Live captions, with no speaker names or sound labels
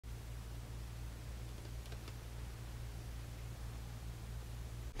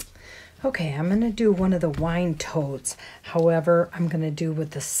Okay, I'm going to do one of the wine totes. However, I'm going to do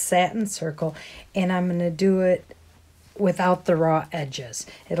with the satin circle, and I'm going to do it without the raw edges.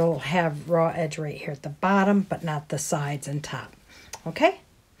 It'll have raw edge right here at the bottom, but not the sides and top. Okay,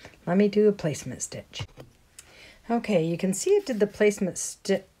 let me do a placement stitch. Okay, you can see it did the placement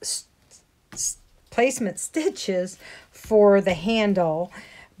stitches for the handle,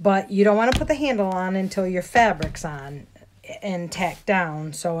 but you don't want to put the handle on until your fabric's on and tacked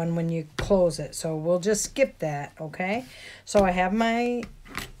down, so and when you close it, so we'll just skip that. Okay, so I have my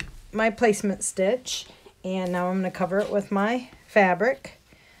placement stitch, and now I'm going to cover it with my fabric,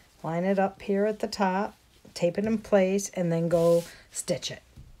 line it up here at the top, tape it in place, and then go stitch it,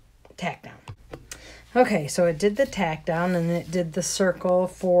 tack down. Okay, so it did the tack down, and it did the circle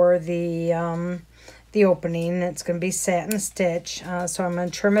for the opening. It's going to be satin stitch, so I'm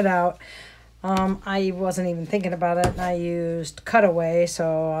going to trim it out. I wasn't even thinking about it, and I used cutaway,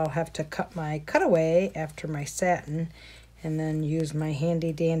 so I'll have to cut my cutaway after my satin, and then use my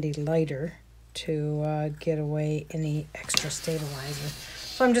handy dandy lighter to get away any extra stabilizer.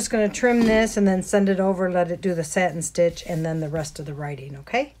 So I'm just going to trim this and then send it over, let it do the satin stitch, and then the rest of the writing.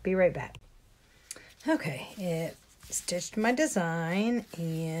 Okay, be right back. Okay, it stitched my design,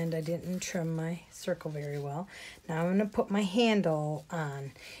 and I didn't trim my circle very well. Now I'm going to put my handle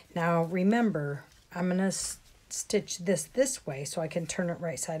on. Now remember, I'm going to stitch this way so I can turn it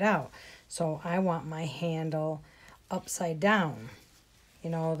right side out. So I want my handle upside down, you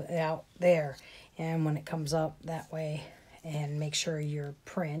know, out there. And when it comes up that way, and make sure your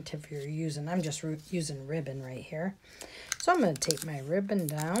print, if you're using, I'm just using ribbon right here. So I'm going to tape my ribbon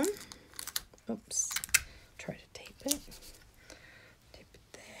down. Oops, try to tape it. Tape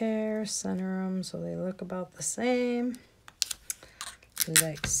it there, center them so they look about the same,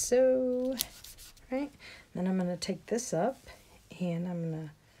 like so, right? Then I'm going to take this up, and I'm going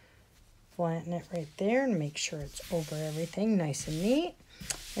to flatten it right there and make sure it's over everything nice and neat,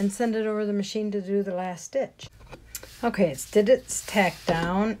 and send it over the machine to do the last stitch. Okay, it's did its tack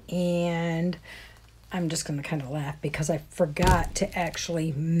down, and I'm just going to kind of laugh because I forgot to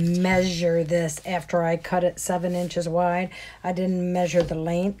actually measure this after I cut it 7 inches wide. I didn't measure the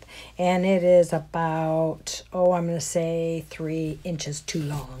length, and it is about, oh, I'm going to say 3 inches too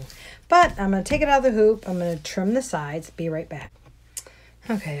long. But I'm going to take it out of the hoop. I'm going to trim the sides. Be right back.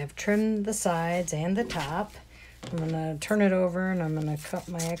 Okay, I've trimmed the sides and the top. I'm going to turn it over, and I'm going to cut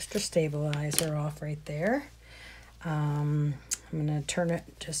my extra stabilizer off right there. I'm going to turn it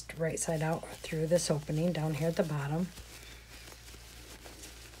just right side out through this opening down here at the bottom.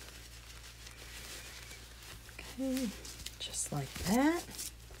 Okay, just like that.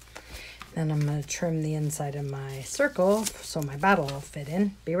 Then I'm going to trim the inside of my circle so my bottle will fit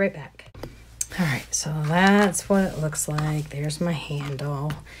in. Be right back. Alright, so that's what it looks like. There's my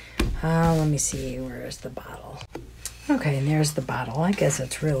handle. Let me see, where's the bottle? Okay, and there's the bottle. I guess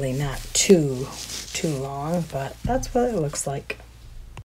it's really not too long, but that's what it looks like.